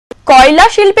কয়লা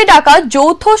শিল্পে ডাকা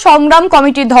যৌথ সংগ্রাম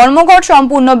কমিটির ধর্মঘট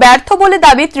সম্পূর্ণ ব্যর্থ বলে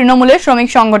দাবি তৃণমূলের শ্রমিক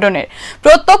সংগঠনের।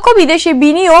 প্রত্যক্ষ বিদেশি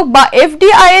বিনিয়োগ বা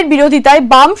এফডিআই এর বিরোধিতায়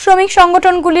বাম শ্রমিক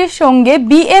সংগঠনগুলির সঙ্গে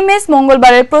বিএমএস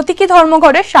মঙ্গলবারের প্রতীকী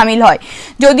ধর্মঘটে শামিল হয়।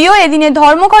 যদিও এদিনে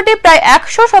ধর্মঘটে প্রায়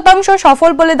 100%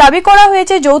 সফল বলে দাবি করা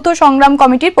হয়েছে যৌথ সংগ্রাম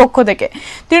কমিটির পক্ষ থেকে।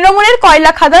 তৃণমূলের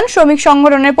কয়লা খাদান শ্রমিক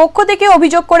সংগঠনের পক্ষ থেকে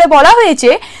অভিযোগ করে বলা হয়েছে,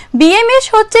 বিএমএস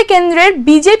হচ্ছে কেন্দ্রের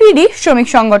বিজেপিরই শ্রমিক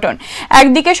সংগঠন।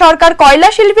 একদিকে সরকার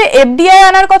কয়লা শিল্পে এফডিআই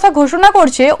আনার কথা ঘোষণা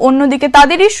করছে, অন্যদিকে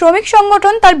তাদেরই শ্রমিক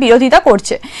সংগঠন তার বিরোধিতা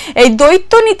করছে। এই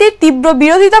দ্বৈত নীতির তীব্র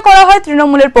বিরোধিতা করা হয়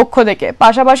তৃণমূলের পক্ষ থেকে।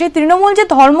 পাশাপাশি তৃণমূল যে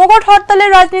ধর্মঘট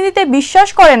হরতালের রাজনীতিতে বিশ্বাস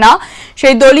করে না,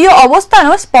 সেই দলীয়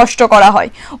অবস্থানও স্পষ্ট করা হয়।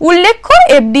 উল্লেখ্য,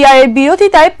 এফডিআই এর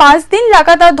বিরোধিতায় 5 দিন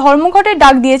লাগাতার ধর্মঘটের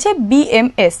ডাক দিয়েছে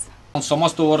বিএমএস।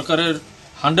 সমস্ত ওয়ার্কারের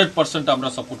 100% আমরা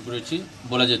সাপোর্ট করেছি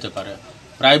বলা যেতে পারে।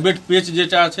 প্রাইভেট পেজ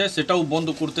যেটা আছে সেটাও বন্ধ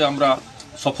করতে আমরা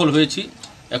সফল হয়েছি।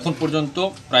 এখন পর্যন্ত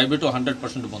প্রাইভেটও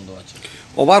 100% বন্ধ আছে।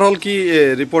 ওভারঅল কি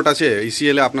রিপোর্ট আছে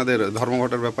ইসিএল এ আপনাদের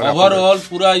ধর্মঘটের ব্যাপারে? ওভারঅল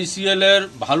পুরা ইসিএল এর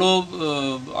ভালো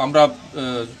আমরা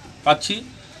পাচ্ছি।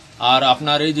 আর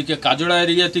আপনার এইদিকে কাজড়া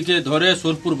এরিয়া থেকে ধরে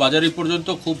সোনপুর বাজারি পর্যন্ত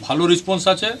খুব ভালো রেসপন্স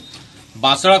আছে।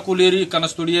 বাঁশড়া কুলিয়ারি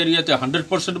কানাস্তড়ি এরিয়াতে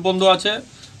 100% বন্ধ আছে।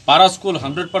 পাড়া স্কুল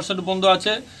 100% বন্ধ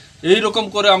আছে। এই রকম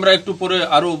করে আমরা একটু পরে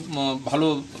আরো ভালো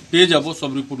পেয়ে যাব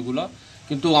সব রিপোর্টগুলো।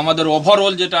 কিন্তু আমাদের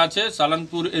ওভারঅল যেটা আছে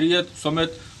সালানপুর এরিয়া সমেত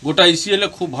গোটা ইসিএল এ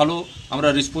খুব ভালো আমরা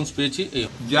রেসপন্স পেয়েছি।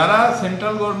 যারা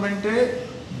সেন্ট্রাল গভর্নমেন্টে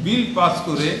বিল পাস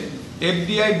করে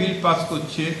এফডিআই বিল পাস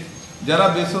করছে, যারা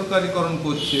বেসরকারিকরণ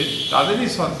করছে, তাদেরই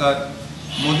সরকার,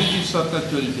 মোদীজির সরকার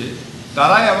চলছে,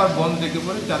 তারাই আবার বন্ধ রেখে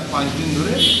পড়ে 4-5 দিন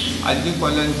ধরে আজকে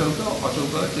কল্যাণচলকে অচল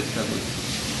করার চেষ্টা করছে।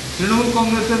 তৃণমূল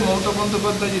কংগ্রেসের মমতা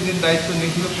বন্দ্যোপাধ্যায় যেদিন দায়িত্ব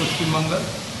নিয়েছিল পশ্চিমবাংলার,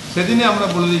 সেদিনে আমরা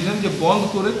বলে দিয়েছিলাম যে বন্ধ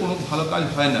করে কোনো ভালো কাজ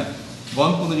হয় না,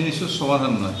 বন্ধ কোনো জিনিসের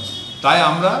সমাধান নয়। তাই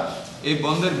আমরা এই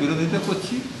বন্ধের বিরোধিতা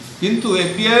করছি, কিন্তু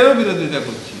এফডিআইয়েরও বিরোধিতা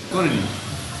করিনি।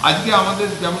 আজকে আমাদের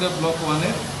যেমন ব্লক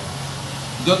 1-এর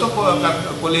যত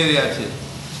কলিয়ারি আছে,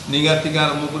 নিগার থেকে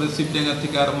আরম্ভ করে শিবডাঙ্গা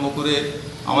থেকে আরম্ভ করে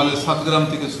আমাদের সাতগ্রাম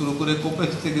থেকে শুরু করে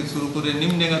কোপেক্স থেকে শুরু করে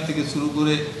নিমডাঙ্গা থেকে শুরু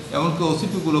করে এমনকি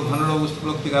ওসিপিগুলো ভান্ডার অবস্থ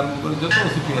ব্লক থেকে আরম্ভ করে যত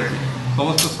ওসিপি আছে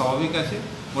সমস্ত স্বাভাবিক আছে।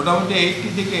 মোটামুটি 80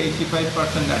 থেকে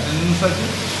 85% অ্যাটেন্ডেন্স আছে।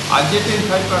 আর যে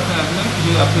 10-5% অ্যাটেন্ডেন্স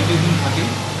কিছু অ্যাবসেন্টিজম থাকে,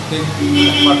 সেই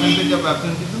পার্সেন্টেজ অফ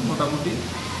অ্যাবসেন্টিজম মোটামুটি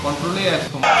কন্ট্রোলে আছে।